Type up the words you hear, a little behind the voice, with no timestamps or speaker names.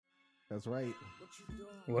That's right.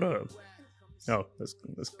 What up? Oh, let's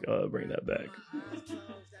bring that back.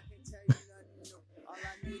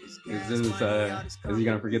 Is he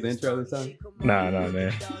gonna forget the intro this time? Nah,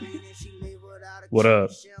 man. What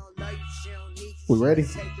up? We ready?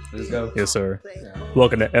 Let's go. Yes, sir.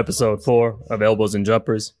 Welcome to episode 4 of Elbows and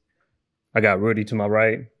Jumpers. I got Rudy to my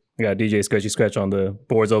right. I got DJ Scratchy Scratch on the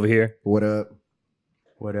boards over here. What up?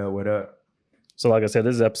 What up? What up? So, like I said,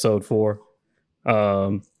 this is episode 4.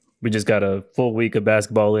 We just got a full week of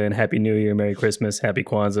basketball in. Happy New Year, Merry Christmas, Happy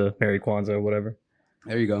Kwanzaa, Merry Kwanzaa, or whatever.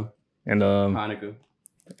 There you go. And Hanukkah.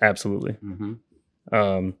 absolutely.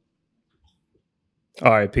 Mm-hmm.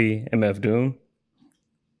 R.I.P. MF Doom.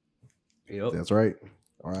 Yep. That's right.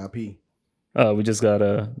 R.I.P. We just got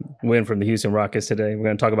a win from the Houston Rockets today. We're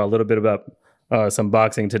going to talk about a little bit about some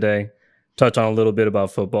boxing today. Touch on a little bit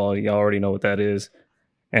about football. You already know what that is.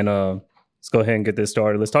 And let's go ahead and get this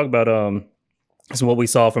started. Let's talk about what we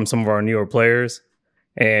saw from some of our newer players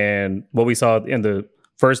and what we saw in the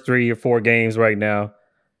first 3 or 4 games right now.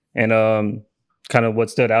 And kind of what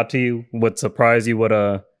stood out to you, what surprised you,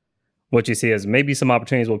 what you see as maybe some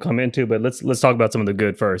opportunities we'll come into. But let's talk about some of the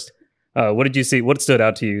good first. What did you see? What stood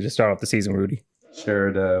out to you to start off the season, Rudy?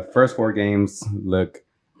 Sure. The first 4 games look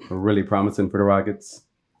really promising for the Rockets.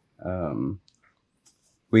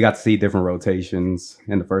 We got to see different rotations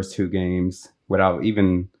in the first 2 games without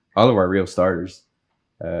even all of our real starters.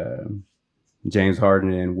 James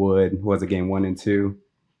Harden and Wood was a game 1 and 2.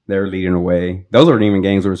 They're leading away. Those weren't even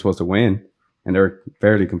games we were supposed to win, and they're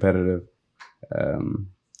fairly competitive.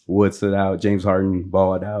 Wood stood out. James Harden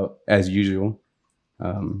balled out as usual.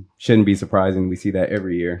 Shouldn't be surprising. We see that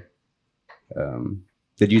every year.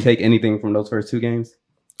 Did you take anything from those first 2 games?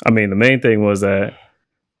 I mean, the main thing was that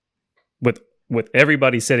with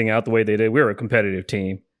everybody sitting out the way they did, we were a competitive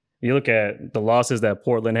team. You look at the losses that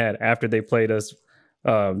Portland had after they played us,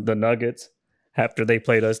 the Nuggets, after they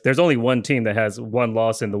played us. There's only one team that has 1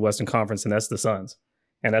 loss in the Western Conference, and that's the Suns.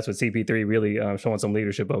 And that's what CP3 really showing some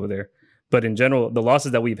leadership over there. But in general, the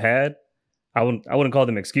losses that we've had, I wouldn't call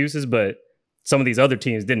them excuses, but some of these other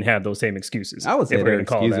teams didn't have those same excuses. I would say they're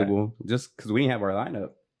excusable just because we didn't have our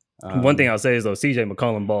lineup. One thing I'll say is, though, CJ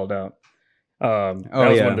McCollum balled out. That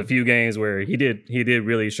was one of the few games where he did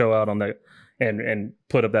really show out on that and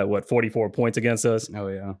put up that 44 points against us. Oh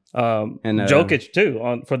yeah. And Jokic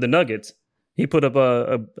too for the Nuggets. He put up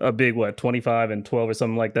a big 25 and 12 or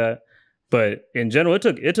something like that. But in general,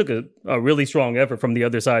 it took a really strong effort from the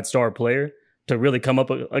other side star player to really come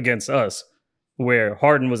up against us, where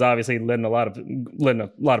Harden was obviously letting a lot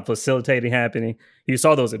of facilitating happening. You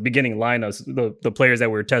saw those beginning lineups, the players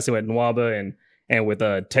that were testing with Nwaba and with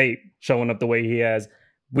Tate showing up the way he has.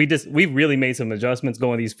 We've really made some adjustments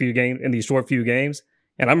going in these short few games,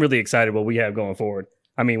 and I'm really excited what we have going forward.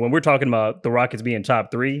 I mean, when we're talking about the Rockets being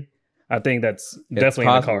top 3, I think that's definitely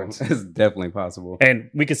in the cards. It's definitely possible, and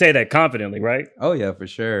we can say that confidently, right? Oh yeah, for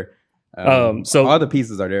sure. So all the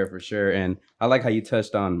pieces are there for sure, and I like how you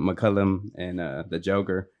touched on McCollum and the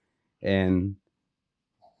Joker. And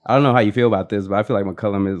I don't know how you feel about this, but I feel like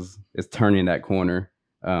McCollum is turning that corner.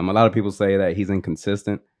 A lot of people say that he's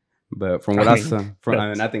inconsistent, but from what I saw,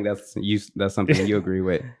 I think that's something you agree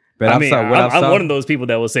with. But I'm one of those people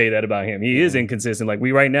that will say that about him. He is inconsistent. Like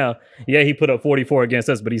right now, he put up 44 against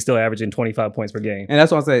us, but he's still averaging 25 points per game. And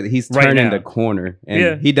that's what I said. He's turning the corner,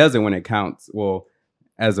 and he does it when it counts. Well,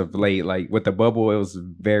 as of late, like with the bubble, it was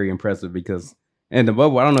very impressive because in the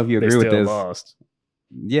bubble, I don't know if you agree with this. Lost.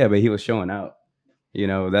 Yeah, but he was showing out. You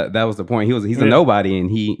know, that was the point. He's a nobody,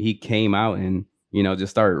 and he came out and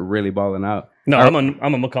just started really balling out. No, I'm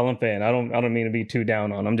a McCollum fan. I don't mean to be too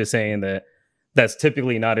down on. I'm just saying that that's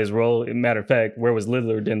typically not his role. Matter of fact, where was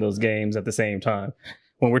Lillard in those games at the same time?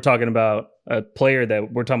 When we're talking about a player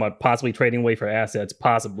that we're talking about possibly trading away for assets,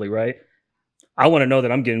 possibly, right? I want to know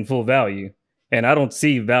that I'm getting full value. And I don't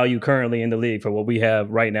see value currently in the league for what we have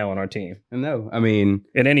right now on our team. No, I mean,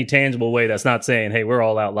 in any tangible way, that's not saying, hey, we're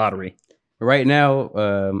all out lottery. Right now,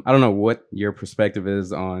 I don't know what your perspective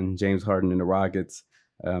is on James Harden and the Rockets.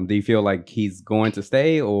 Do you feel like he's going to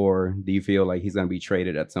stay, or do you feel like he's going to be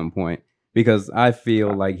traded at some point? Because I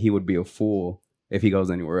feel like he would be a fool if he goes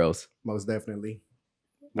anywhere else. Most definitely.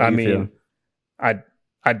 I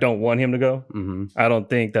don't want him to go. Mm-hmm. I don't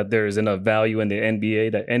think that there is enough value in the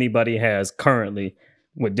NBA that anybody has currently,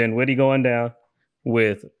 with Dinwiddie going down,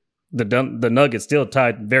 with the Nuggets still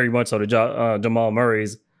tied very much so to Jamal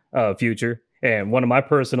Murray's future. And one of my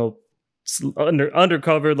personal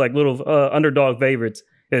undercovered, like little underdog favorites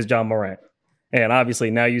is John Morant. And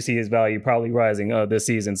obviously now you see his value probably rising this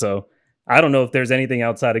season. So I don't know if there's anything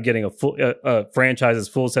outside of getting a franchise's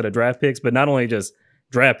full set of draft picks, but not only just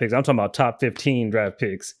draft picks. I'm talking about top 15 draft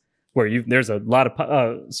picks where there's a lot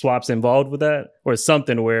of swaps involved with that, or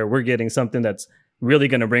something where we're getting something that's really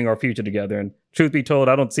going to bring our future together. And truth be told,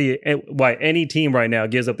 I don't see why any team right now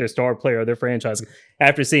gives up their star player or their franchise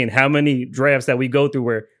after seeing how many drafts that we go through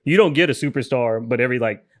where you don't get a superstar, but a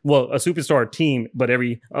superstar team, but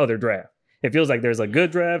every other draft. It feels like there's a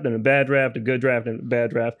good draft and a bad draft, a good draft and a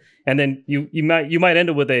bad draft, and then you might end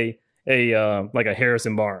up with a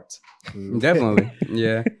Harrison Barnes. Definitely,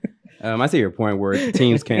 yeah. I see your point where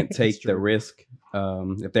teams can't take the risk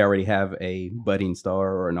if they already have a budding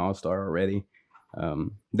star or an all-star already.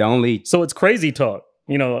 So it's crazy talk,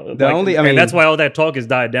 and that's why all that talk has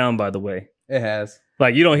died down. By the way, it has.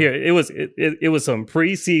 Like you don't hear it was some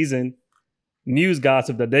preseason news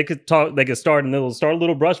gossip that they could start a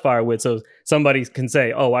little brush fire with, so somebody can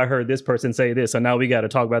say, "Oh, I heard this person say this, so now we got to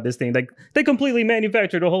talk about this thing." They completely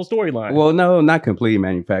manufactured the whole storyline. Well, no, not completely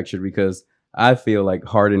manufactured, because I feel like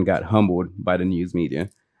Harden got humbled by the news media.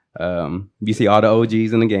 You see all the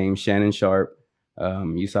OGs in the game, Shannon Sharp.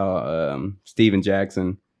 You saw Steven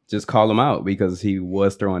Jackson just call him out because he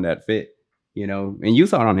was throwing that fit, and you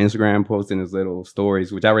saw it on Instagram posting his little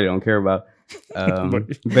stories, which I really don't care about.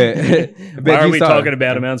 But why are we talking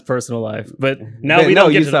about him in his personal life? But now we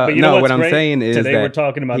don't get to that. But what I'm saying is today we're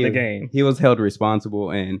talking about the game. He was held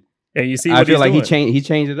responsible, and you see, I feel like he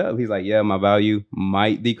changed it up. He's like, yeah, my value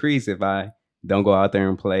might decrease if I don't go out there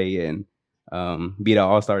and play and be the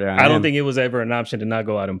all-star that I am. I don't think it was ever an option to not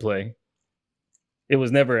go out and play. It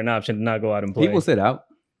was never an option to not go out and play. People sit out.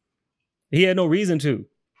 He had no reason to.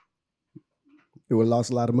 He would have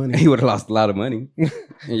lost a lot of money.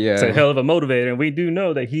 Yeah. It's a hell of a motivator, and we do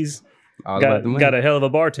know that he's got a hell of a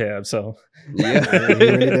bar tab. So yeah, he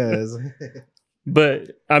really does.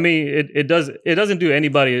 But I mean, it doesn't do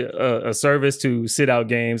anybody a service to sit out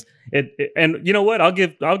games. And you know what? I'll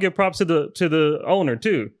give props to the owner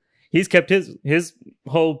too. He's kept his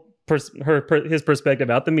whole his perspective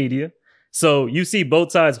out the media. So you see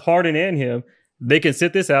both sides, Harden and him. They can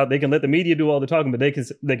sit this out. They can let the media do all the talking, but they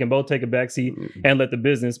can both take a backseat and let the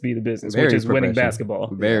business be the business, which is winning basketball.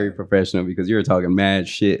 Very professional, because you were talking mad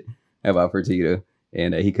shit about Fertitta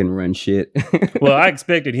and he couldn't run shit. Well, I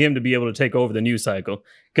expected him to be able to take over the news cycle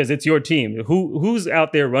because it's your team. Who's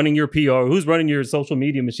out there running your PR? Who's running your social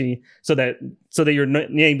media machine so that your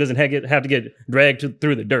name doesn't have to get dragged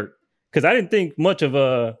through the dirt? Because I didn't think much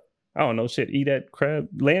of I don't know, eat at Crab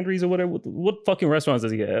Landry's or whatever. What fucking restaurants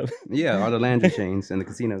does he have? Yeah, all the Landry chains and the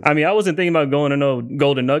casinos. I mean, I wasn't thinking about going to no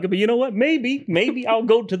Golden Nugget, but you know what? Maybe I'll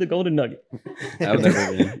go to the Golden Nugget.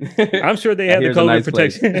 I'm sure they have the COVID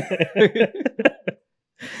protection.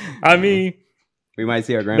 I mean, we might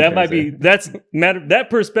see our grandparents. That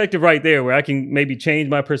perspective right there, where I can maybe change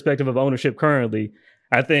my perspective of ownership currently.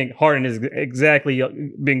 I think Harden has exactly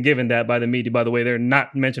been given that by the media. By the way, they're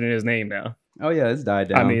not mentioning his name now. Oh yeah, it's died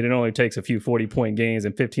down. I mean, it only takes a few 40-point games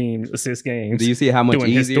and 15 assist games. Do you see how much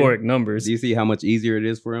doing easier historic numbers? Do you see how much easier it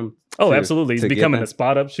is for him? Oh, absolutely. He's becoming a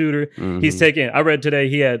spot up shooter. Mm-hmm. He's taking. I read today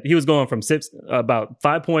he was going from about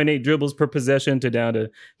 5.8 dribbles per possession to down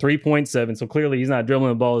to 3.7. So clearly, he's not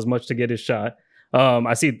dribbling the ball as much to get his shot.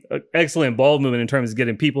 I see excellent ball movement in terms of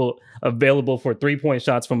getting people available for 3-point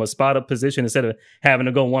shots from a spot up position instead of having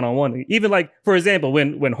to go one-on-one. Even like, for example,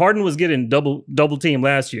 when Harden was getting double team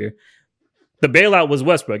last year, the bailout was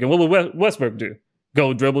Westbrook. And what would Westbrook do?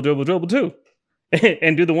 Go dribble too.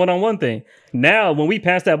 And do the one-on-one thing. Now, when we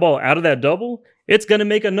pass that ball out of that double, it's going to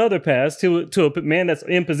make another pass to a man that's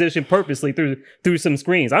in position purposely through some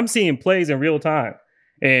screens. I'm seeing plays in real time.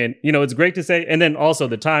 And, it's great to say. And then also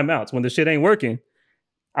the timeouts. When the shit ain't working,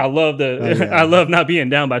 I love I love not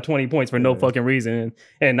being down by 20 points for no fucking reason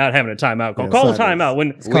and not having a timeout. Call a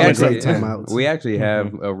timeout. We actually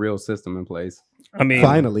have a real system in place. I mean,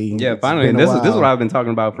 finally. Yeah, finally. This is what I've been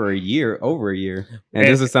talking about for over a year. And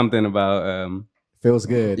this is something about... feels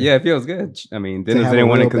good. Yeah, it feels good. I mean, Dennis didn't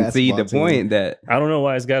want to concede the point that... I don't know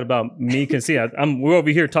why it's got about me conceding. We're over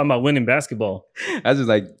here talking about winning basketball. I was just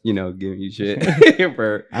like, giving you shit.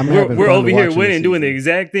 We're over here winning, doing the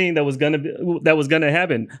exact thing that was gonna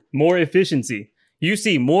happen. More efficiency. You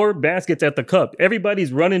see more baskets at the cup.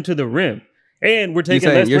 Everybody's running to the rim. And we're taking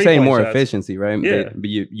less. You're saying more shots. Efficiency, right? Yeah.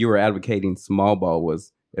 But you were advocating small ball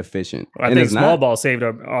was efficient. I think small ball saved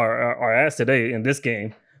our ass today in this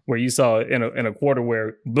game, where you saw in a quarter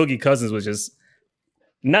where Boogie Cousins was just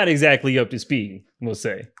not exactly up to speed, we'll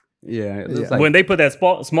say. Yeah. When they put that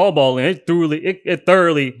small ball in, it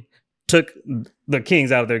thoroughly took the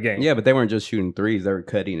Kings out of their game. Yeah, but they weren't just shooting threes; they were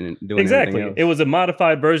cutting and doing exactly. Else. It was a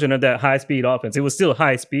modified version of that high speed offense. It was still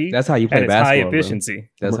high speed. That's how you play basketball. High efficiency.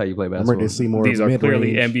 Bro. That's how you play basketball. These are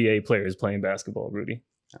clearly NBA players playing basketball, Rudy.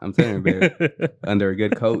 I'm saying, under a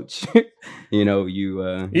good coach, you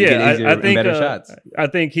get Yeah, easier I and think better shots. I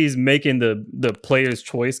think he's making the player's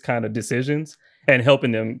choice kind of decisions and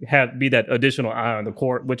helping them be that additional eye on the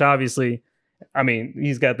court. Which obviously, I mean,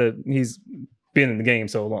 he's been in the game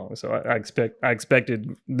so long, so I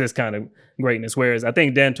expected this kind of greatness. Whereas I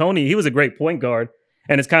think D'Antoni, he was a great point guard,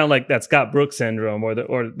 and it's kind of like that Scott Brooks syndrome, or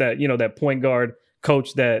that that point guard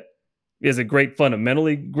coach that is a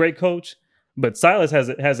fundamentally great coach. But Silas has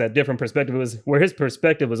that different perspective. Where his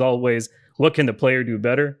perspective was always, what can the player do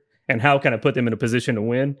better, and how can I put them in a position to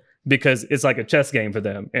win? Because it's like a chess game for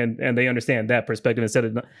them, and they understand that perspective instead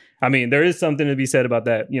of. I mean, there is something to be said about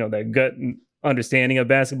that, that gut understanding of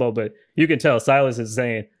basketball. But you can tell Silas is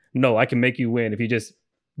saying, "No, I can make you win if you just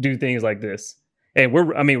do things like this." And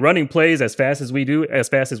running plays as fast as we do, as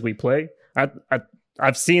fast as we play.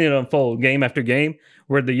 I've seen it unfold game after game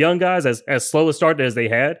where the young guys, as slow a start as they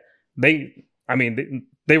had, they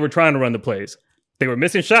were trying to run the plays. They were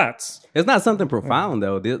missing shots. It's not something profound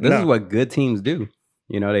though. This is what good teams do.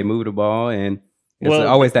 They move the ball, and it's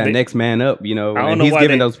always that next man up. And he's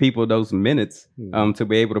giving those people those minutes to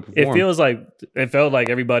be able to perform. It felt like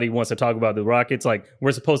everybody wants to talk about the Rockets. Like,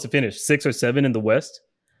 we're supposed to finish 6 or 7 in the West.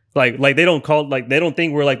 Like they don't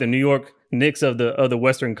think we're like the New York Knicks of the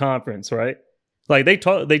Western Conference, right? Like they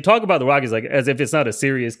talk about the Rockets like as if it's not a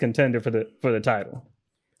serious contender for the title.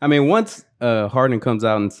 I mean, once Harden comes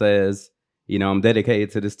out and says, I'm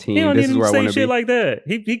dedicated to this team. He don't this even is where I want say to shit be. like that.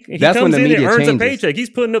 He That's comes when the in and media earns changes. a paycheck. He's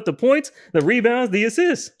putting up the points, the rebounds, the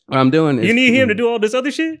assists. What I'm doing is You need him to do all this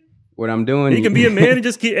other shit. What I'm doing. He can be a man and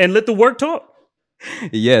just and let the work talk.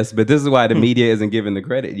 Yes, but this is why the media isn't giving the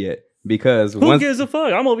credit yet, because Who gives a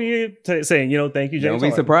fuck? I'm over here saying, thank you, James. Don't be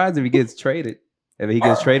Harden. surprised if he gets traded. If he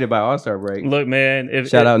gets traded by All-Star break. Look, man.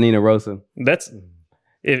 Shout out Nina Rosa.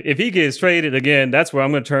 If he gets traded again, that's where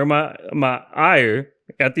I'm going to turn my ire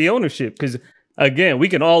at the ownership, because again, we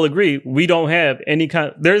can all agree we don't have any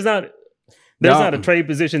kind. There's not a trade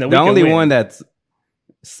position that we can win. The only one that's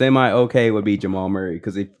semi-okay would be Jamal Murray,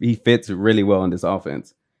 because he fits really well in this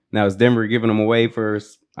offense. Now, is Denver giving him away for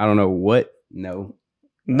I don't know what? No.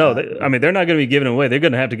 No, they're not going to be giving him away. They're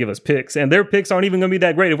going to have to give us picks, and their picks aren't even going to be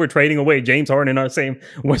that great if we're trading away James Harden in our same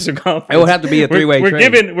Western Conference. It would have to be a three-way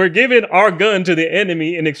trade. We're giving our gun to the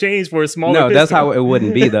enemy in exchange for a smaller. No, pistol. that's how it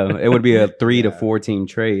wouldn't be though. It would be a 3 to 4 team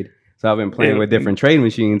trade. So I've been playing with different trade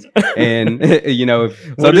machines, and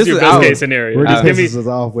what is your best case scenario? We're just pisses us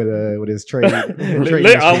off with his trade.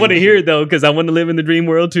 I want to hear it though, because I want to live in the dream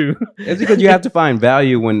world too. It's because you have to find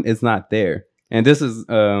value when it's not there, and this is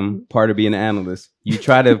part of being an analyst. You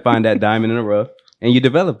try to find that diamond in the rough, and you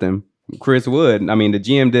develop them. Chris Wood, the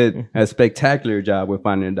GM did a spectacular job with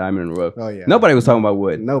finding a diamond in the rough. Oh yeah, nobody was talking about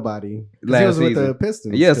Wood. Nobody. Last he was with season. the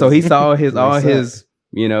Pistons. Yeah, so he saw his sucked.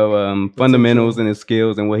 fundamentals and his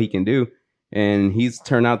skills and what he can do. And he's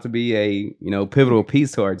turned out to be a, pivotal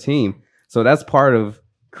piece to our team. So that's part of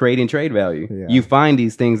creating trade value. Yeah. You find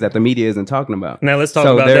these things that the media isn't talking about. Now let's talk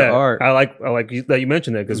about that. I like that you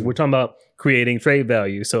mentioned that, because we're talking about creating trade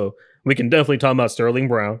value. So we can definitely talk about Sterling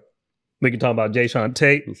Brown. We can talk about Jayshawn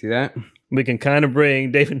Tate. You see that? We can kind of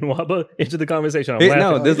bring David Nwaba into the conversation.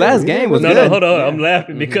 This last game was good. No, hold on. Yeah. I'm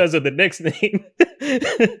laughing because of the next name,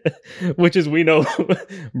 which is, we know,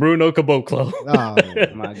 Bruno Caboclo. Oh,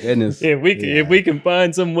 my goodness. If we can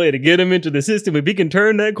find some way to get him into the system, if he can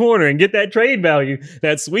turn that corner and get that trade value,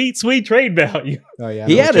 that sweet, sweet trade value. Oh, yeah,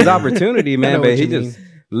 he had his opportunity, man, but he just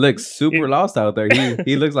looks super lost out there.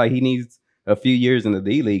 He looks like he needs a few years in the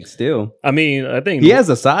D League still. I think he has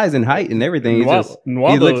a size and height and everything. He looks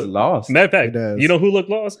lost. Matter of fact, you know who looked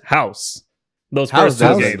lost? House. Those first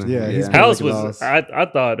two games. Yeah. House was. I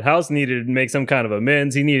thought House needed to make some kind of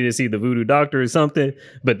amends. He needed to see the voodoo doctor or something.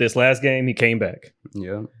 But this last game, he came back.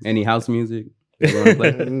 Yeah. Any house music you want to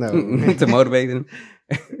play? No. To motivate him?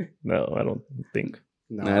 No, I don't think.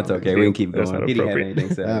 No, that's okay. We can keep going. He didn't have anything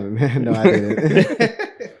to say. No, I didn't.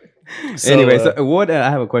 Anyway, so what? I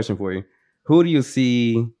have a question for you. Who do you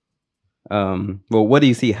see? What do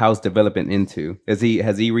you see House developing into? Has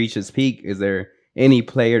he reached his peak? Is there any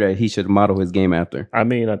player that he should model his game after?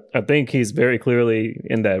 I think he's very clearly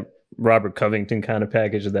in that Robert Covington kind of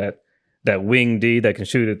package, of that wing D that can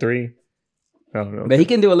shoot a three. I don't know, but he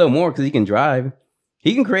can do a little more because he can drive.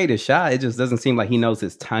 He can create a shot. It just doesn't seem like he knows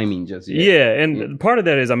his timing just yet. Yeah, and part of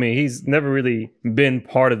that is, he's never really been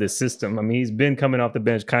part of this system. He's been coming off the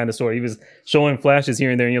bench kind of sort of. He was showing flashes here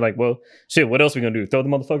and there, and you're like, well, shit, what else are we going to do? Throw the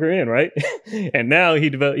motherfucker in, right? And now he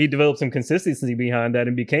developed some consistency behind that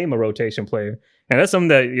and became a rotation player. And that's something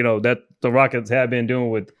that, that the Rockets have been doing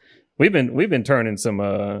with. We've been turning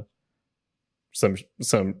some some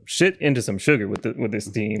shit into some sugar with this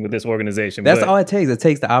team, with this organization. That's But- all it takes. It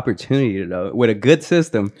takes the opportunity, though, with a good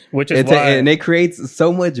system, which is why and it creates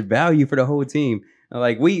so much value for the whole team.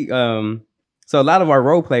 Like so a lot of our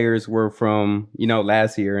role players were from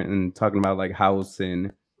last year, and talking about like House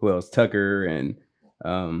and who else, Tucker, and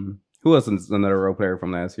who else is another role player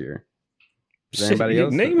from last year? Is there anybody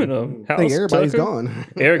else? naming them? I think House, everybody's Tucker, gone.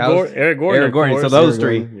 Eric House- Gordon. Eric of Gordon. So course. those Eric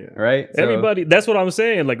three, Gordon, yeah. right? So- Everybody, that's what I'm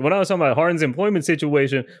saying. Like when I was talking about Harden's employment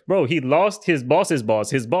situation, bro, he lost his boss's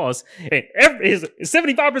boss, and his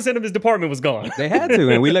 75% of his department was gone. They had to,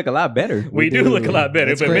 and we look a lot better. We do look a lot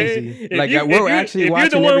better, That's but crazy. man, if Like, you, we're if actually if you're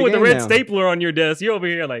the watching one every with the game red now. stapler on your desk, you're over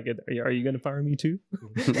here like, are you going to fire me too?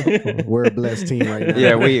 We're a blessed team right now.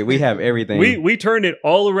 Yeah, we have everything. we turned it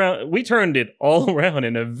all around. We turned it all around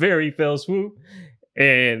in a very fell swoop,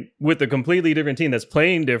 and with a completely different team that's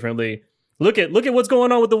playing differently. Look at what's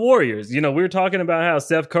going on with the Warriors. We were talking about how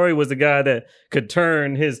Steph Curry was the guy that could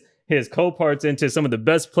turn his co-parts into some of the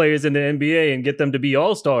best players in the NBA and get them to be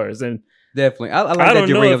all-stars. And Definitely, I like I that don't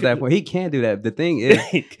you know bring if up that point. He can't do that. The thing is,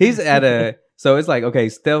 he's at a. So it's like, okay, he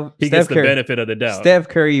Steph gets the Curry, benefit of the doubt. Steph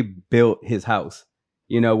Curry built his house.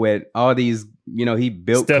 With all these, he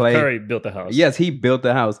built Steph Clay. Curry built the house. Yes, he built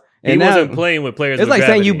the house. he And wasn't now, playing with players. it's with like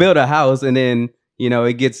saying you gravity. built a house and then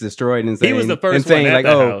it gets destroyed, and saying, He was the first and saying one at like,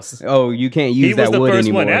 the oh, house. oh, you can't He use was that the wood first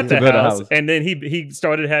anymore one at to the build a house, house. and then he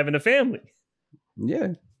started having a family. Yeah.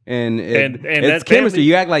 And And it's that chemistry. family-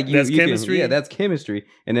 You act like that's you can- chemistry. yeah, that's chemistry.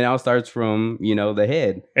 And it all starts from, the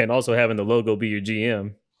head, And also having the logo be your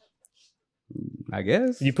GM. I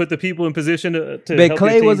guess. You put the people in position to But help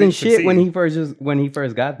Clay your team wasn't succeed. shit when he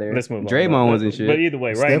first got there. Let's move on. Draymond wasn't shit. But either way,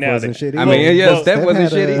 right Steph now, wasn't shit I either. mean, yeah, Well, Steph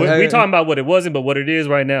wasn't had a- shitty. we talking about what it wasn't, but what it is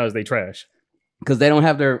right now is they trash. Because they don't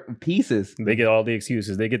have their pieces. They get all the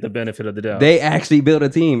excuses. They get the benefit of the doubt. They actually built a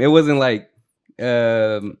team. It wasn't like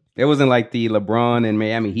the LeBron and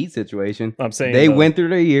Miami Heat situation. I'm saying They went through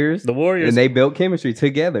their years the Warriors. and they built chemistry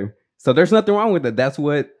together. So there's nothing wrong with it. That's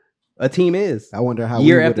what a team is. I wonder how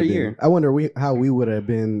Year we after would've been. year. I wonder how we would have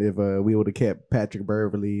been if we would have kept Patrick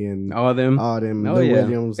Beverly and All of them. all them Oh Lou yeah,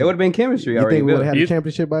 Williams. it would have been chemistry You already think we would built. have had You- a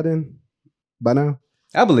championship by then? By now?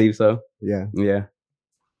 I believe so. Yeah. Yeah,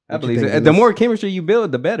 I What you believe think, so. The Dennis? more chemistry you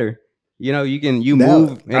build, the better. You Now,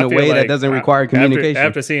 move in I a feel way that like doesn't require communication.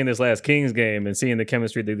 After seeing this last Kings game and seeing the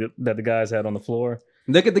chemistry that the guys had on the floor,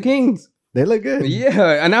 Look at the Kings. They look good.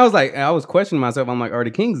 Yeah, and I was questioning myself. I'm like, are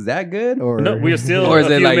the Kings that good? Or no, we're still Or is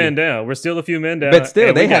a it few like- men down. We're still a few men down. But still,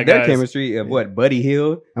 and they we got have their guys- chemistry of what Buddy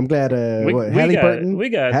Hield. I'm glad We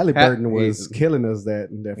Halliburton. got, Halliburton was he's- killing us that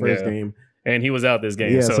first Yeah. game. and he was out this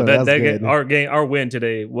game. Yeah, so so that that's game, good. our win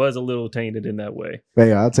today was a little tainted in that way. But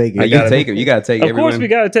yeah, I'll take it. You take it. You got to take. Of everyone. course, we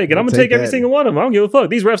got to take it. I'm We'll gonna take take every that. single one of them. I don't give a fuck.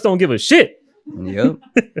 These refs don't give a shit. Yep.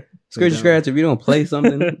 Scratch scratch. If you don't play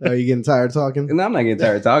something, Are you getting tired of talking? and I'm not getting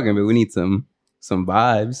tired of talking, but we need some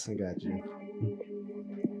vibes. I got you.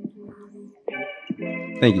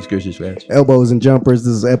 Thank you, Scratchy Scratch. Elbows and jumpers.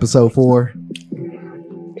 This is episode 4.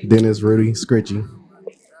 Dennis, Rudy, Scritchy.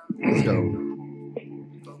 Let's go.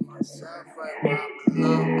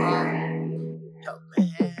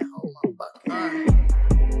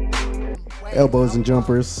 Elbows and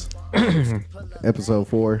jumpers. Episode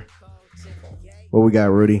 4. What we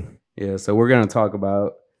got, Rudy? Yeah, so we're gonna talk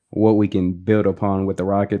about what we can build upon with the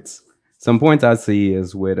Rockets. Some points I see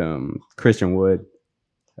is with Christian Wood.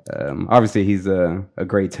 Obviously, he's a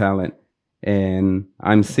great talent, and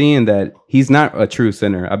I'm seeing that he's not a true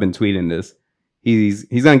center. I've been tweeting this. He's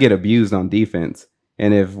gonna get abused on defense,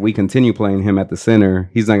 and if we continue playing him at the center,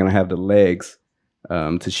 he's not gonna have the legs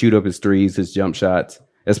to shoot up his threes, his jump shots,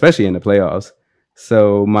 especially in the playoffs.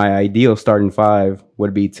 So my ideal starting 5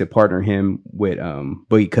 would be to partner him with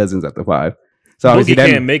Boogie Cousins at the 5. So obviously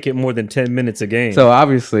Boogie can't make it more than 10 minutes a game. So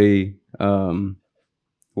obviously, Sorry.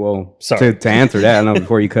 to answer that, I know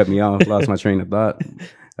before you cut me off, lost my train of thought.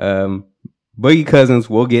 Boogie Cousins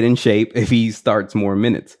will get in shape if he starts more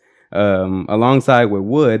minutes. Alongside with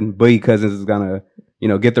Wood, Boogie Cousins is gonna,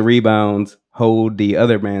 get the rebounds, hold the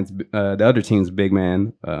other team's big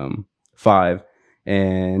man 5,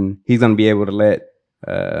 and he's gonna be able to let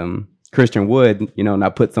Christian Wood,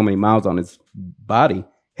 not put so many miles on his body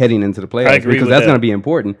heading into the playoffs, agree because with that's that. going to be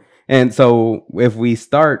important. And so if we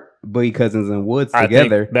start Boogie Cousins and Woods I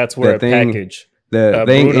together, think that's where the a thing- package. the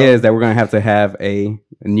thing Bruno- is that we're going to have a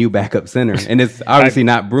new backup center, and it's obviously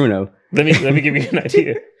not Bruno. Let me give you an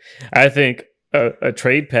idea. I think a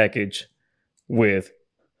trade package with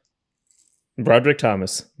Broderick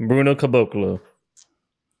Thomas, Bruno Caboclo,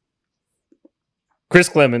 Chris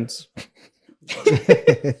Clemens,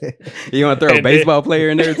 You want to throw a baseball player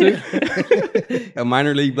in there too? A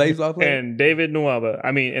minor league baseball player? And David Nwaba.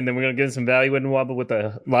 I mean, and then we're going to get some value in Nwaba with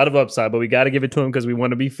a lot of upside, but we got to give it to him because we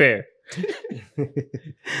want to be fair.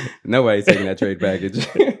 Nobody's taking that trade package.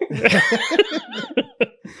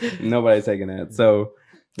 Nobody's taking that. So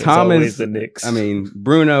It's Thomas, always the Knicks. I mean,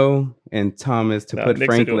 Bruno and Thomas, to put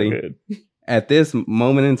Knicks are doing frankly, good. at this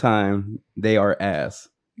moment in time, they are ass.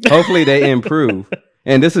 Hopefully they improve.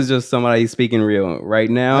 And this is just somebody speaking real. Right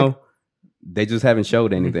now, they just haven't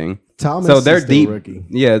showed anything. Thomas So they're is still deep. rookie.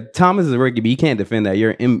 Yeah, Thomas is a rookie, but you can't defend that.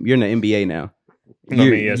 You're in the NBA now. I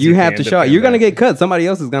mean, yes, you have can to show. defend You're going to that. get cut. Somebody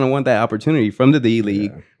else is going to want that opportunity from the D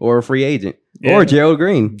League or a free agent Yeah. or Gerald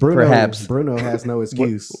Green, Bruno, perhaps. Bruno has no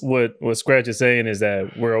excuse. What Scratch is saying is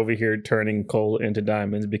that we're over here turning coal into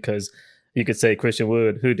diamonds because you could say Christian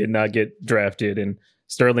Wood, who did not get drafted, and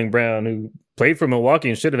Sterling Brown, who played for Milwaukee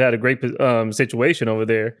and should have had a great situation over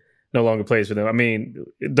there, no longer plays for them. I mean,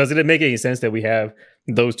 doesn't it make any sense that we have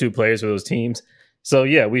those two players for those teams? So,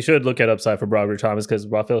 yeah, we should look at upside for Broderick Thomas because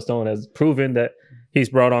Rafael Stone has proven that he's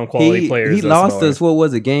brought on quality players. He thus lost far. us. What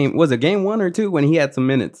was it? Was it game 1 or 2 when he had some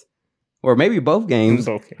minutes, or maybe both games?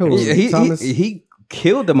 Okay. Who? Thomas? He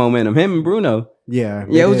killed the momentum. Him and Bruno. Yeah.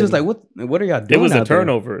 Yeah, it was did. just like what are y'all doing? It was the out there?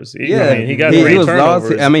 turnovers. Yeah, I mean, he got he great was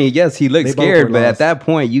turnovers. lost. I mean, yes, he looked They both scared, were but at lost. that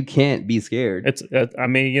point, you can't be scared. It's. I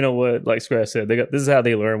mean, you know what? Like Scratch said, this is how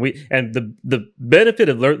they learn. The benefit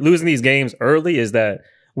of losing these games early is that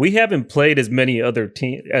we haven't played as many other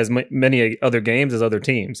many other games as other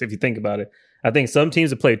teams. If you think about it, I think some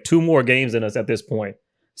teams have played 2 more games than us at this point.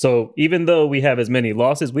 So even though we have as many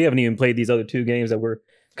losses, we haven't even played these other 2 games that we're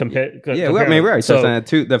comparing. Yeah, we already touched on that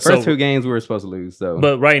too. The first 2 games we were supposed to lose. So,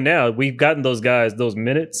 But right now, we've gotten those guys those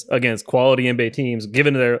minutes against quality NBA teams,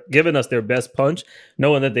 giving us their best punch,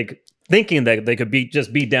 knowing that thinking that they could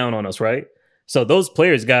just beat down on us, right? So those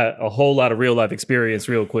players got a whole lot of real life experience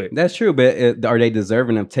real quick. that's true. But are they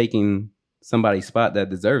deserving of taking somebody's spot that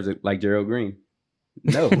deserves it, like Gerald Green?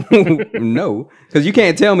 No, no, because you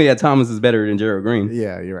can't tell me that Thomas is better than Gerald Green.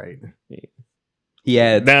 Yeah, you're right. He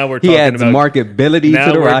adds Now we're he talking adds about marketability now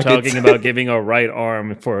to the we're Rockets. talking about giving a right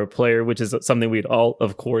arm for a player, which is something we'd all,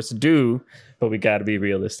 of course, do. But we got to be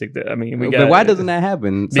realistic. I mean, But why doesn't that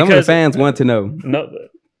happen? Some of the Because- fans want to know. No,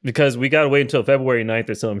 because we got to wait until February 9th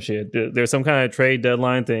or some shit. There's some kind of trade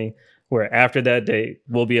deadline thing where after that date,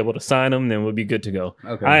 we'll be able to sign him, then we'll be good to go.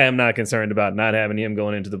 Okay. I am not concerned about not having him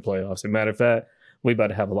going into the playoffs. As a matter of fact, we about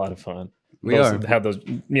to have a lot of fun. We are. Have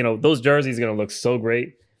those jerseys going to look so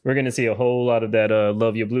great. We're going to see a whole lot of that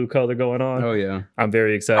love your blue color going on. Oh yeah. I'm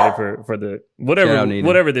very excited for the Shout out, Needham.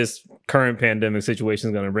 whatever this current pandemic situation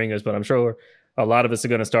is going to bring us. But I'm sure a lot of us are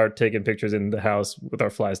going to start taking pictures in the house with our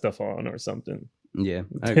fly stuff on or something. Yeah,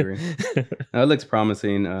 I agree. It looks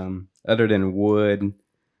promising. Other than Wood,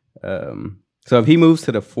 so if he moves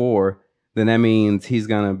to the 4, then that means he's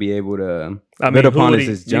gonna be able to build upon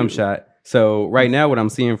his jump shot. So right now, what I'm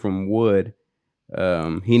seeing from Wood,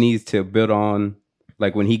 he needs to build on,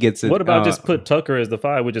 like when he gets it. What about just put Tucker as the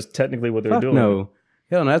 5, which is technically what they're doing? No,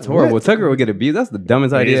 hell no, that's horrible. What? Tucker will get abused. That's the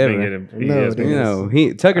dumbest He idea has been ever. getting- he No, has been- it You is.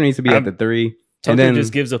 know, Tucker needs to be at the 3. Tucker and then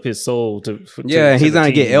just gives up his soul to he's the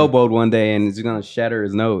gonna get team. elbowed one day and he's gonna shatter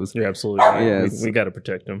his nose. You're absolutely right. Yes. We got to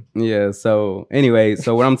protect him. Yeah. So anyway,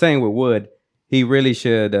 so what I'm saying with Wood, he really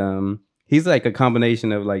should. He's like a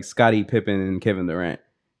combination of like Scottie Pippen and Kevin Durant.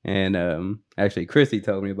 And actually, Chrissy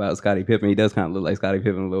told me about Scottie Pippen. He does kind of look like Scottie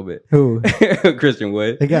Pippen a little bit. Who? Christian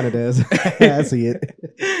Wood. He kind of does. I see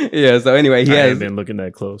it. Yeah. So anyway, he I has. ain't been looking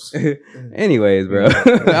that close. Anyways, bro, I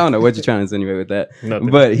don't know what you're trying to insinuate with that, Nothing.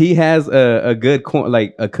 but he has a good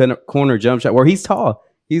corner jump shot where he's tall.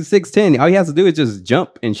 He's 6'10". All he has to do is just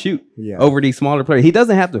jump and shoot Yeah. over these smaller players. He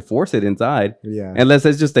doesn't have to force it inside. Yeah. Unless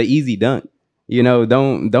it's just an easy dunk. You know,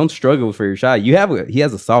 don't struggle for your shot. He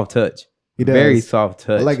has a soft touch. He does. Very soft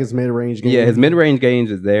I touch. like his mid-range game. Yeah, his mid-range games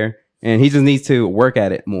is there, and he just needs to work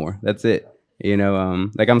at it more. That's it. You know,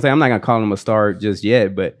 like I'm saying, I'm not gonna call him a star just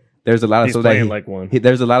yet, but there's a lot of He's stuff playing that like one.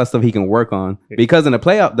 there's a lot of stuff he can work on because in the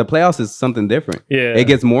playoffs is something different. Yeah. It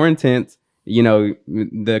gets more intense. You know,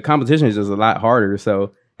 the competition is just a lot harder.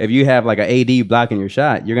 So if you have like an AD blocking your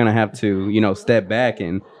shot, you're gonna have to step back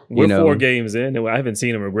and We're 4 games in, and I haven't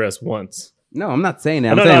seen him regress once. No, I'm not saying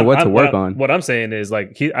that. I'm saying what to work on. What I'm saying is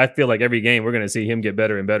like I feel like every game we're going to see him get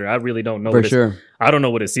better and better. I really don't know. For sure. I don't know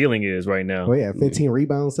what his ceiling is right now. Oh yeah, 15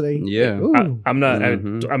 rebounds today. Yeah. Ooh. I'm not.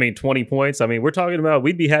 Mhm. I mean, 20 points. I mean, we're talking about.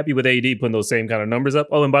 We'd be happy with AD putting those same kind of numbers up.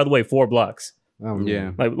 Oh, and by the way, 4 blocks.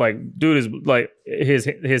 Yeah. Like dude is like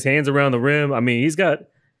his hands around the rim. I mean, he's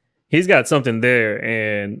got something there.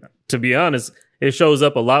 And to be honest, it shows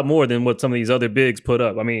up a lot more than what some of these other bigs put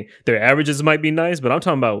up. I mean, their averages might be nice, but I'm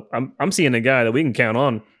talking about I'm seeing a guy that we can count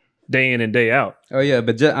on day in and day out. Oh yeah,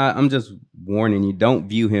 but I'm just warning you: don't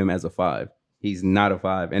view him as a 5. He's not a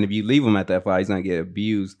 5, and if you leave him at that 5, he's gonna get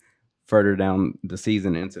abused further down the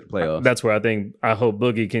season into the playoffs. That's where I hope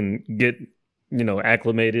Boogie can get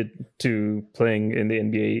acclimated to playing in the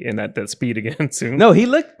NBA and at that speed again soon. No, he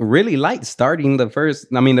looked really light starting the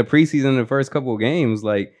preseason, the first couple of games.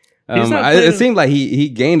 Like, it seemed like he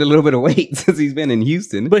gained a little bit of weight since he's been in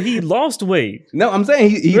Houston. But he lost weight. No, I'm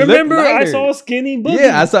saying he remember looked lighter. I saw skinny Boogie.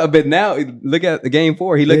 Yeah, I saw, but now look at the game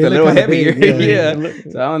 4. He looked a little heavier. Big, yeah.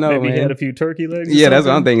 So I don't know, Maybe man. he had a few turkey legs. Yeah, that's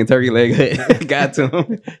what I'm thinking. Turkey leg got to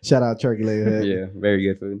him. Shout out Turkey Leg Head. Yeah, very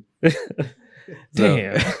good food.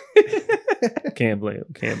 Damn. Can't blame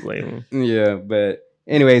him. Yeah, but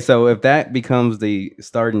anyway, so if that becomes the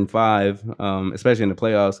starting 5, especially in the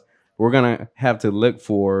playoffs, we're gonna have to look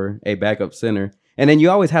for a backup center, and then you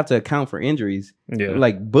always have to account for injuries. Yeah,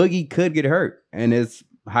 like Boogie could get hurt, and it's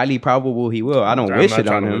highly probable he will. I don't wish it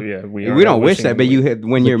on him. We don't wish that, but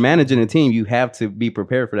when you're managing a team, you have to be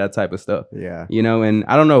prepared for that type of stuff. Yeah, and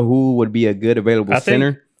I don't know who would be a good available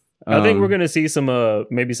center. I think we're going to see some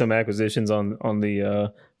maybe some acquisitions on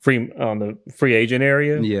the free agent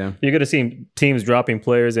area. Yeah, you're going to see teams dropping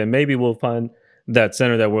players, and maybe we'll find that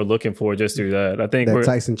center that we're looking for just through that. I think that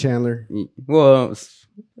Tyson Chandler. Well, if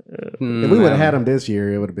we would have had him this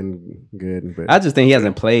year, it would have been good. But I just think he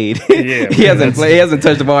hasn't played. Yeah, he hasn't played. He hasn't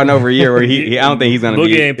touched the ball in over a year. Where I don't think he's going to.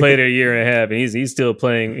 Boogie ain't played a year and a half, and he's still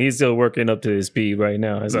playing. He's still working up to his speed right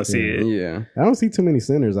now, as I see it. Yeah, I don't see too many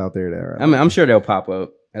centers out there that are. I mean, I'm sure they'll pop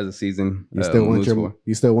up as a season. You still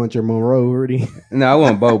want your Monroe, Rudy? No, I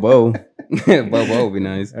want Bobo. Bobo would be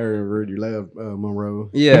nice. I remember Rudy loved Monroe.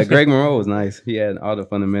 Yeah, Greg Monroe was nice. He had all the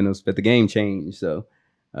fundamentals, but the game changed, so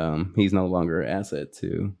he's no longer an asset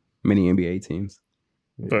to many NBA teams.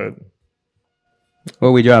 But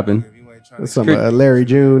what we dropping? Some Larry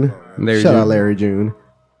June. Shout out Larry June.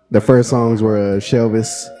 The first songs were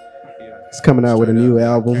Shelvis. He's coming out with a new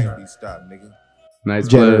album. Nice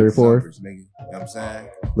January plug. 4th. You know what I'm saying?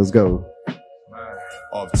 Let's go.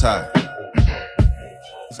 Off top.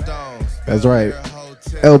 That's right.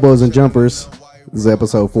 Elbows and Jumpers. This is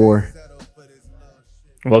episode 4.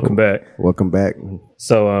 welcome back. Welcome back.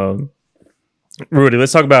 So, Rudy,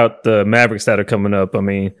 let's talk about the Mavericks that are coming up. I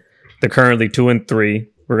mean, they're currently 2-3.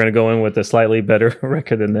 We're going to go in with a slightly better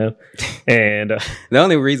record than them. And the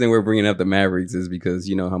only reason we're bringing up the Mavericks is because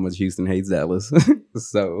you know how much Houston hates Dallas.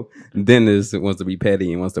 So Dennis wants to be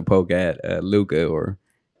petty and wants to poke at Luka or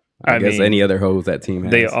I guess any other hoes that team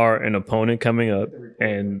has. They are an opponent coming up,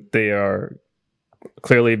 and they are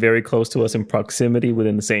clearly very close to us in proximity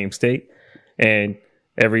within the same state. And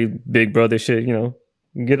every big brother should,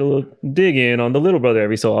 get a little dig in on the little brother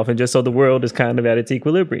every so often, just so the world is kind of at its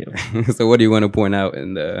equilibrium. So what do you want to point out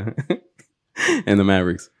in the in the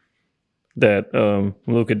Mavericks? That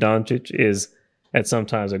Luka Doncic is at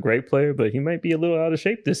sometimes a great player, but he might be a little out of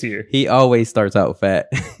shape this year. He always starts out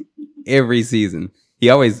fat every season. He's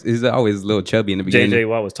always a little chubby in the beginning. JJ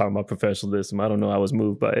Watt was talking about professionalism. I don't know. I was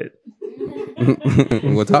moved by it.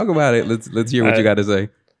 We'll talk about it. Let's hear what you got to say.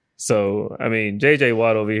 So, I mean, JJ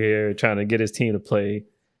Watt over here trying to get his team to play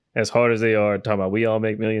as hard as they are, talking about we all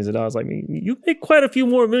make millions of dollars. Like, you make quite a few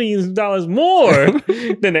more millions of dollars more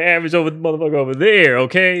than the average motherfucker over there,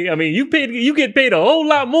 okay? I mean, you get paid a whole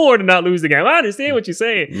lot more to not lose the game. I understand what you're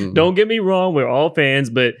saying. Mm-hmm. Don't get me wrong. We're all fans,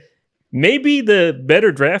 but maybe the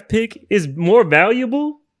better draft pick is more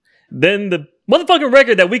valuable than the motherfucking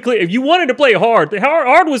record that we clear. If you wanted to play hard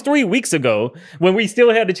was 3 weeks ago when we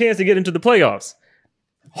still had the chance to get into the playoffs.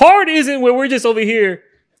 Hard isn't where we're just over here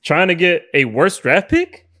trying to get a worse draft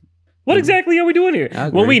pick. What exactly are we doing here?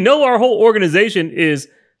 When we know our whole organization is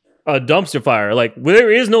a dumpster fire, like there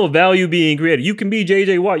is no value being created. You can be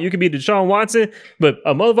JJ Watt, you can be Deshaun Watson, but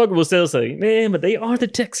a motherfucker will still say, man, but they are the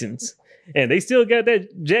Texans. And they still got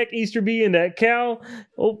that Jack Easterby and that Cal.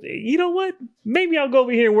 Oh, you know what? Maybe I'll go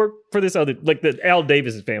over here and work for this other, like the Al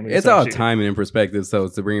Davis family. It's all timing and perspective. So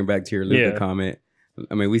to bring it back to your Luka comment,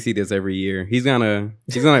 I mean, we see this every year. He's gonna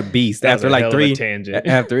beast after like 3 tangent.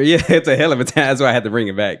 It's a hell of a tangent. That's why I had to bring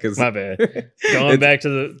it back. Cause my bad. Going back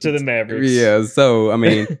to the Mavericks. Yeah. So I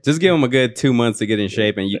mean, just give him a good 2 months to get in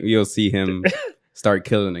shape, and you'll see him start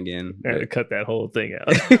killing again. I had to cut that whole thing out.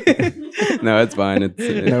 No, it's fine.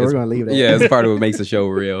 We're gonna leave that. Yeah, it's part of what makes the show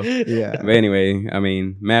real. Yeah. But anyway, I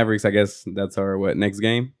mean, Mavericks. I guess that's our next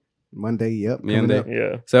game. Monday, yep. Monday.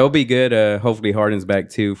 Yeah. So it'll be good. Hopefully Harden's back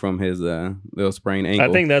too from his little sprained ankle.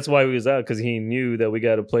 I think that's why he was out, because he knew that we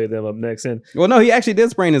got to play them up next. And well, no, he actually did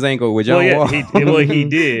sprain his ankle with John Wall. he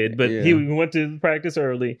did, but Yeah. he went to practice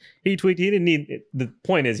early. He tweaked. He didn't need. The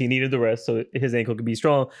point is, he needed the rest so his ankle could be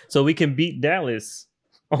strong, so we can beat Dallas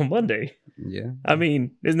on Monday. Yeah. I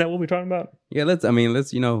mean, isn't that what we're talking about? Yeah, let's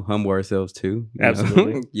humble ourselves too.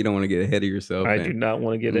 Absolutely. You don't want to get ahead of yourself. I do not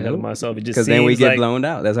want to get ahead of myself. It just because then we get like, blown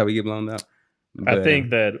out. That's how we get blown out. I think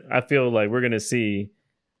that I feel like we're going to see.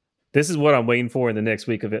 This is what I'm waiting for in the next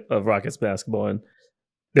week of Rockets basketball, and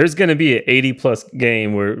there's going to be an 80+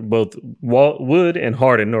 game where both Wood and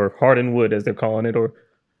Harden, or Harden Wood as they're calling it, or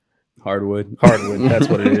Hardwood. That's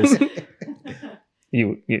what it is.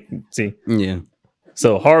 You see, yeah.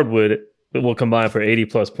 So Hardwood will combine for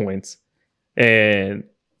 80+ points, and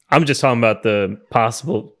I'm just talking about the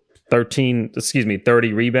possible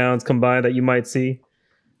 30 rebounds combined that you might see.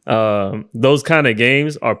 Those kind of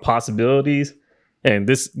games are possibilities, and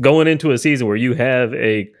this going into a season where you have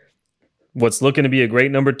what's looking to be a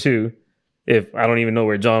great number 2. If I don't even know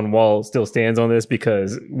where John Wall still stands on this,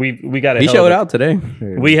 because we got he showed out today.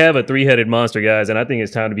 We have a 3-headed monster, guys, and I think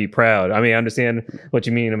it's time to be proud. I mean, I understand what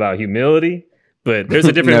you mean about humility, but there's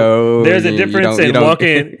a difference. There's a difference in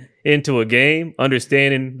walking into a game,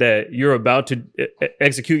 understanding that you're about to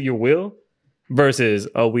execute your will, versus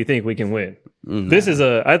we think we can win. This is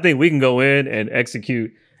I think we can go in and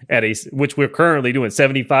execute at which we're currently doing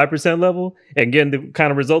 75% level and getting the kind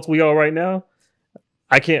of results we are right now.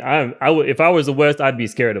 I would, if I was the West, I'd be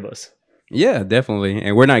scared of us. Yeah, definitely.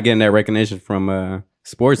 And we're not getting that recognition from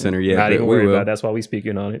Sports Center yet. Not even worried about it. That's why we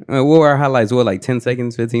speaking on it. What were our highlights? What, like 10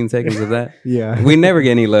 seconds, 15 seconds of that? Yeah. We never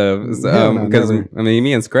get any love. Because, never. I mean,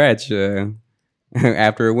 me and Scratch,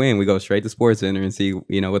 after a win, we go straight to Sports Center and see,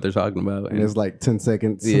 what they're talking about. And it's like 10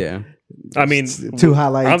 seconds. Yeah. I mean, 2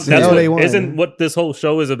 highlights. Isn't what this whole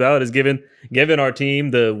show is about, is giving our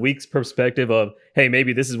team the week's perspective of, hey,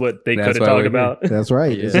 maybe this is what they could have talked about. That's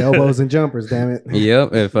right. It's elbows and jumpers, damn it.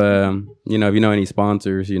 Yep. If if you know any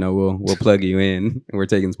sponsors, we'll plug you in. We're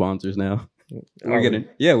taking sponsors now. We're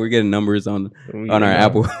getting numbers on our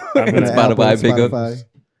Apple and Spotify pickup.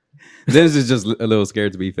 Dennis is just a little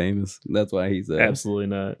scared to be famous. That's why he's absolutely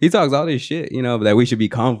not. He talks all this shit, that we should be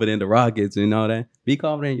confident the Rockets and all that. Be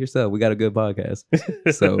confident in yourself. We got a good podcast,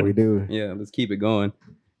 so we do. Yeah, let's keep it going.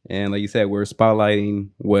 And like you said, we're spotlighting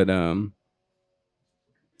what ESPN,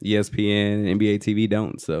 NBA TV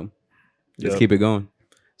don't. So let's keep it going.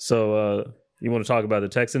 So you want to talk about the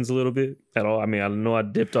Texans a little bit at all? I mean, I know I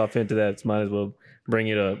dipped off into that. So might as well bring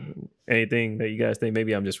it up. Anything that you guys think?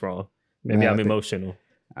 Maybe I'm just wrong. Maybe I'm emotional.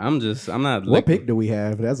 I'm not. What pick do we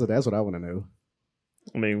have? That's what I want to know.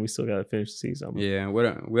 I mean, we still got to finish the season. Yeah,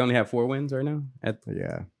 we only have 4 wins right now.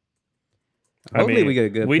 Yeah. Hopefully we get a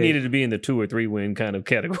good. We pick. needed to be in the 2 or 3 win kind of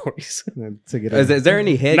categories. Is there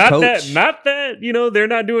any head coach? Not that they're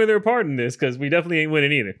not doing their part in this, because we definitely ain't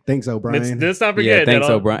winning either. Thanks, O'Brien. Let's not forget. Yeah, thanks,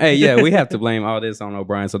 O'Brien. Hey, yeah, we have to blame all this on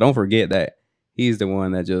O'Brien. So don't forget that he's the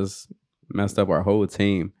one that just messed up our whole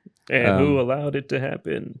team. And who allowed it to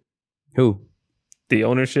happen? Who? The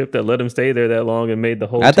ownership that let him stay there that long and made the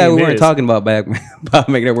whole. I thought we weren't talking about making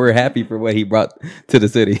it. We're happy for what he brought to the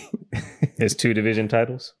city. His 2 division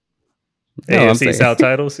titles, no, AFC South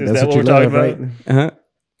titles. Is that what we're talking about? Right? Uh-huh.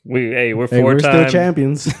 We're 4 we're time still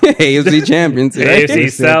champions. AFC champions. AFC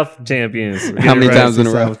South champions. How many times in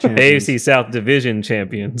a row? AFC South division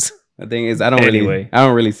champions. The thing is, I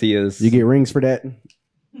don't really see us. You get rings for that.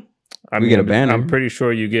 We get a banner. I'm pretty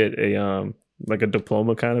sure you get a like a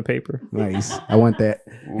diploma kind of paper. Nice. I want that.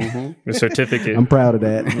 Mm-hmm. A certificate. I'm proud of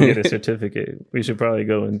that. You get a certificate. We should probably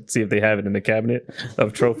go and see if they have it in the cabinet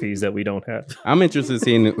of trophies that we don't have. I'm interested in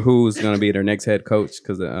seeing who's going to be their next head coach,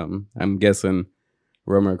 because I'm guessing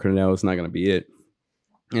Romeo Crennel is not going to be it.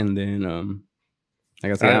 And then,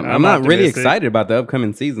 like I said, I'm not really excited about the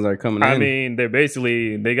upcoming seasons that are coming in. I mean,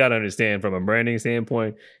 they got to understand from a branding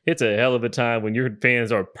standpoint, it's a hell of a time when your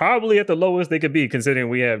fans are probably at the lowest they could be, considering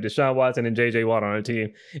we have Deshaun Watson and JJ Watt on our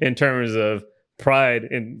team, in terms of pride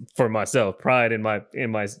in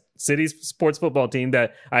my city's sports football team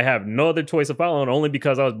that I have no other choice of following, only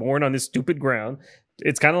because I was born on this stupid ground.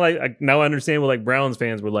 It's kind of like, now I understand what like Browns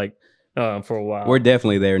fans were like for a while. We're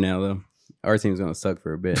definitely there now, though. Our team's going to suck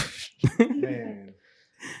for a bit. Man.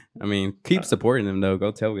 I mean, keep supporting them, though.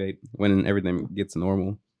 Go tailgate when everything gets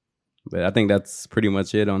normal. But I think that's pretty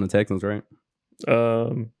much it on the Texans, right?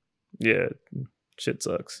 Yeah. Shit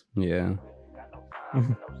sucks. Yeah.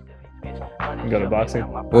 You got a boxing?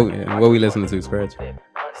 What we listening to, Scratch?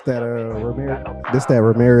 It's that Ramirez. This that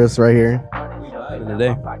Ramirez right here.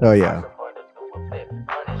 Today. Oh yeah.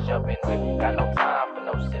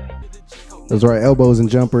 That's right. Elbows and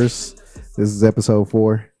jumpers. This is episode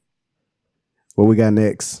 4. What we got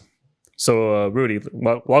next? So, Rudy,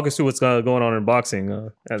 walk us through what's going on in boxing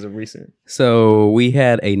as of recent. So we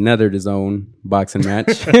had another DAZN boxing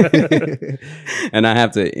match, and I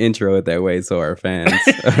have to intro it that way so our fans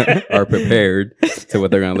are prepared to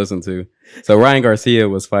what they're going to listen to. So Ryan Garcia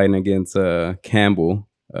was fighting against Campbell,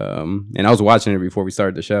 and I was watching it before we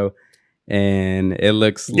started the show, and it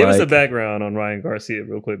looks Give like... us a background on Ryan Garcia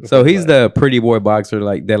real quick. So he's the pretty boy boxer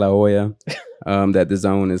like De La Hoya that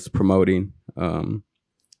DAZN is promoting.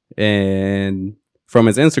 And from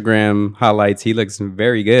his Instagram highlights, he looks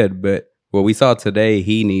very good. But what we saw today,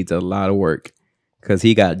 he needs a lot of work because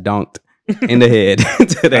he got donked in the head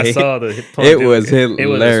today. I saw the it was hilarious. It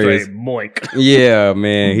was a straight moink. Yeah,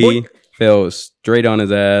 man. He fell straight on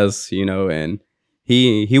his ass, you know, and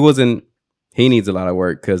he wasn't... He needs a lot of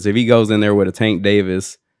work because if he goes in there with a Tank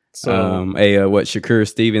Davis, Shakur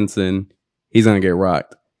Stevenson, he's going to get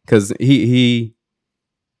rocked because he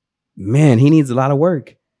needs a lot of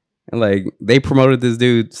work. Like they promoted this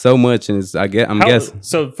dude so much, and I'm guessing.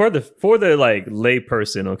 So for the like lay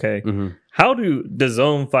person, okay, how do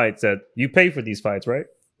DAZN fights that you pay for these fights, right?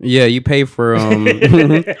 Yeah, you pay for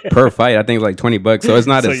per fight. I think it's like $20, so it's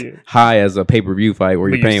not as high as a pay-per-view fight where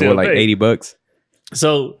you're paying like $80.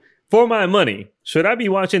 So for my money, should I be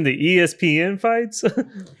watching the ESPN fights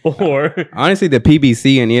or honestly, the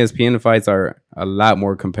PBC and ESPN fights are a lot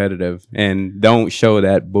more competitive and don't show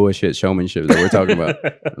that bullshit showmanship that we're talking about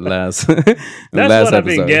That's last what I've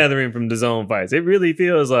been episode. Gathering from DAZN fights. It really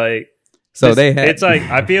feels like it's like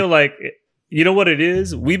I feel like you know what it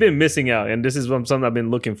is? We've been missing out, and this is something I've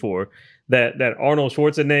been looking for. That Arnold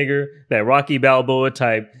Schwarzenegger, that Rocky Balboa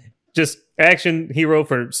type, just action hero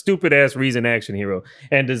for stupid ass reason action hero.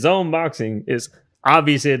 And DAZN boxing is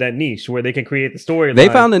obviously that niche where they can create the story. They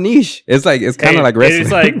found a niche. It's kind of like wrestling.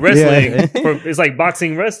 It's like wrestling. It's like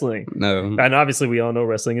boxing wrestling. No. And obviously we all know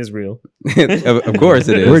wrestling is real. Of course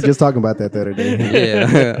it is. We were just talking about that the other day.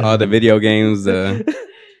 Yeah. All the video games, the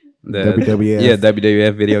WWF. Yeah,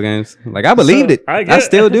 WWF video games. Like I believed it. I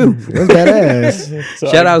still do. That's badass.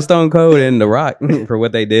 Shout out Stone Cold and The Rock for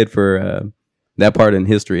what they did for that part in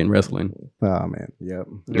history in wrestling. Oh man, yep.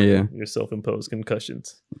 Your self-imposed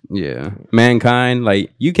concussions. Yeah, Mankind.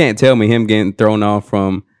 Like you can't tell me him getting thrown off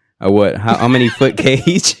from how many foot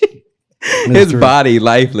cage? His body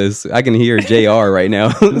lifeless. I can hear JR right now.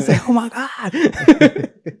 Say, oh my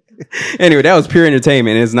god. Anyway, that was pure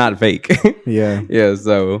entertainment. It's not fake. Yeah. Yeah.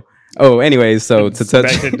 So. Oh, anyways, so to touch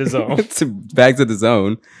back to DAZN. Back to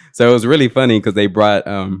DAZN. So it was really funny because they brought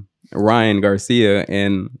Ryan Garcia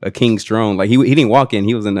in a king's throne. Like he didn't walk in.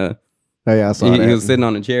 He was in a. Oh yeah, I saw that. He was sitting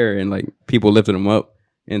on a chair, and like people lifted him up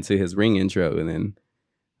into his ring intro, and then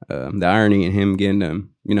the irony in him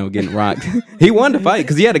getting rocked. He won the fight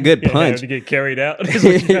because he had a good punch. To get carried out. Is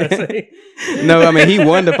what you gotta say. No, I mean he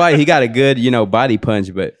won the fight. He got a good body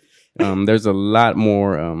punch, but there's a lot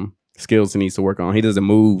more skills he needs to work on. He doesn't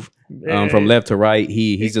move from left to right.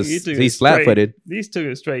 He's flat footed. He took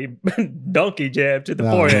a straight donkey jab to the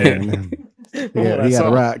forehead. Yeah, he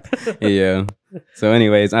got rocked. Yeah. So,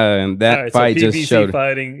 anyways, that fight so just showed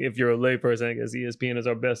fighting. If you're a layperson, I guess ESPN is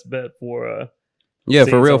our best bet for.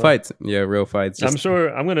 For real fights. Yeah, real fights. I'm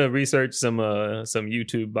sure I'm gonna research some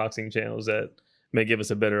YouTube boxing channels that may give us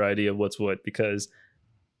a better idea of what's what, because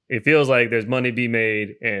it feels like there's money to be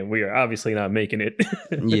made, and we are obviously not making it.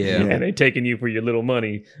 Yeah. And they're taking you for your little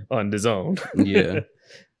money on DAZN. Yeah.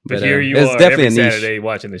 But here you are every Saturday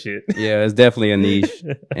watching the shit. Yeah, it's definitely a niche.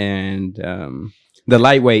 And the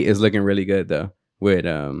lightweight is looking really good, though, with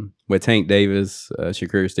Tank Davis,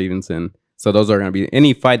 Shakur Stevenson. So those are going to be...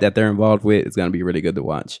 Any fight that they're involved with is going to be really good to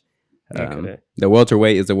watch. The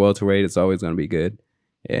welterweight is the welterweight. It's always going to be good.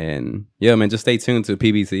 And, yeah, man, just stay tuned to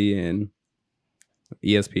PBC and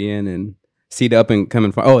ESPN and see the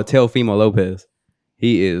up-and-coming fight. Oh, Teofimo Lopez.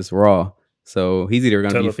 He is raw. So he's either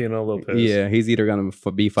going to be... Teofimo Lopez. Yeah, he's either going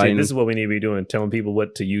to be fighting... See, this is what we need to be doing, telling people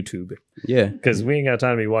what to YouTube. Yeah. Because we ain't got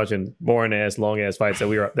time to be watching boring-ass, long-ass fights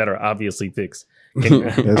that are obviously fixed.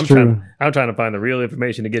 That's true. I'm trying to find the real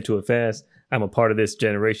information to get to it fast. I'm a part of this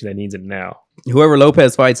generation that needs it now. Whoever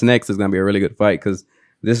Lopez fights next is going to be a really good fight because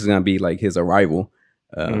this is going to be like his arrival.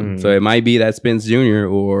 So it might be that Spence Jr.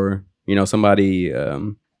 or, somebody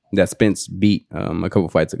that Spence beat a couple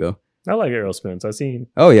fights ago. I like Errol Spence. I've seen.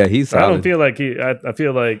 Oh yeah, he's solid. I don't feel like I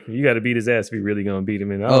feel like you got to beat his ass if you're really going to beat him.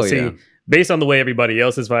 And I don't see, based on the way everybody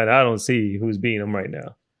else is fighting, I don't see who's beating him right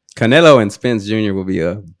now. Canelo and Spence Jr. will be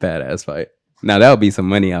a badass fight. Now that would be some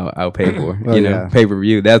money I'll pay for. Pay per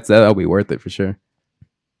view. That'll be worth it for sure.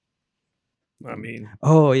 I mean,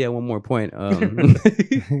 oh yeah, one more point.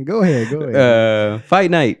 Go ahead. Fight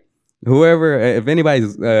night. Whoever, if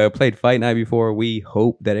anybody's played Fight Night before, we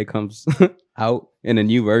hope that it comes out in a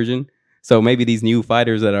new version. So maybe these new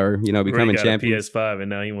fighters that are, becoming champions. PS5, and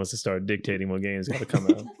now he wants to start dictating what games got to come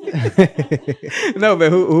out. No,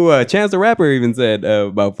 but who Chance the Rapper even said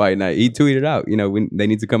about Fight Night. He tweeted out, they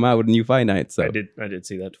need to come out with a new Fight Night. So I did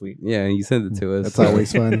see that tweet. Yeah, he sent it to us. That's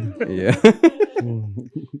always fun. Yeah.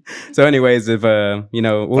 So, anyways, if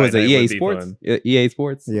what was it? EA Sports. EA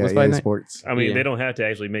Sports. Yeah, What's EA Sports. I mean, they don't have to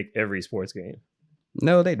actually make every sports game.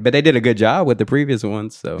 No, but they did a good job with the previous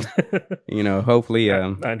ones. So, hopefully, I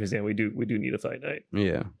understand. We do need a Fight Night.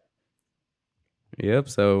 Yeah. Yep.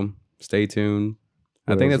 So stay tuned.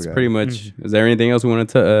 What I think else that's we got? pretty much. Is there anything else we want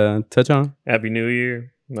to touch on? Happy New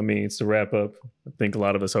Year. I mean, it's to wrap up. I think a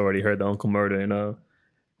lot of us already heard the Uncle Murda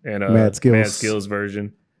and Mad Skills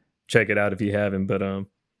version. Check it out if you haven't. But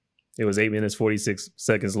it was 8 minutes 46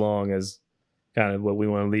 seconds long, as kind of what we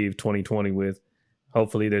want to leave 2020 with.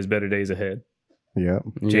 Hopefully, there's better days ahead. Yeah.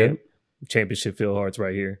 Championship Phil Hart's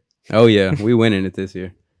right here. Oh yeah, we winning it this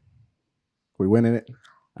year. We winning it.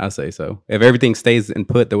 I say so. If everything stays and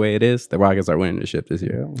put the way it is, the Rockets are winning the ship this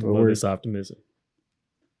year. Yeah. Love this optimism.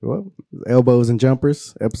 Well, Elbows and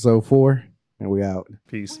Jumpers, episode 4, and we out.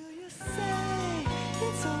 Peace. You say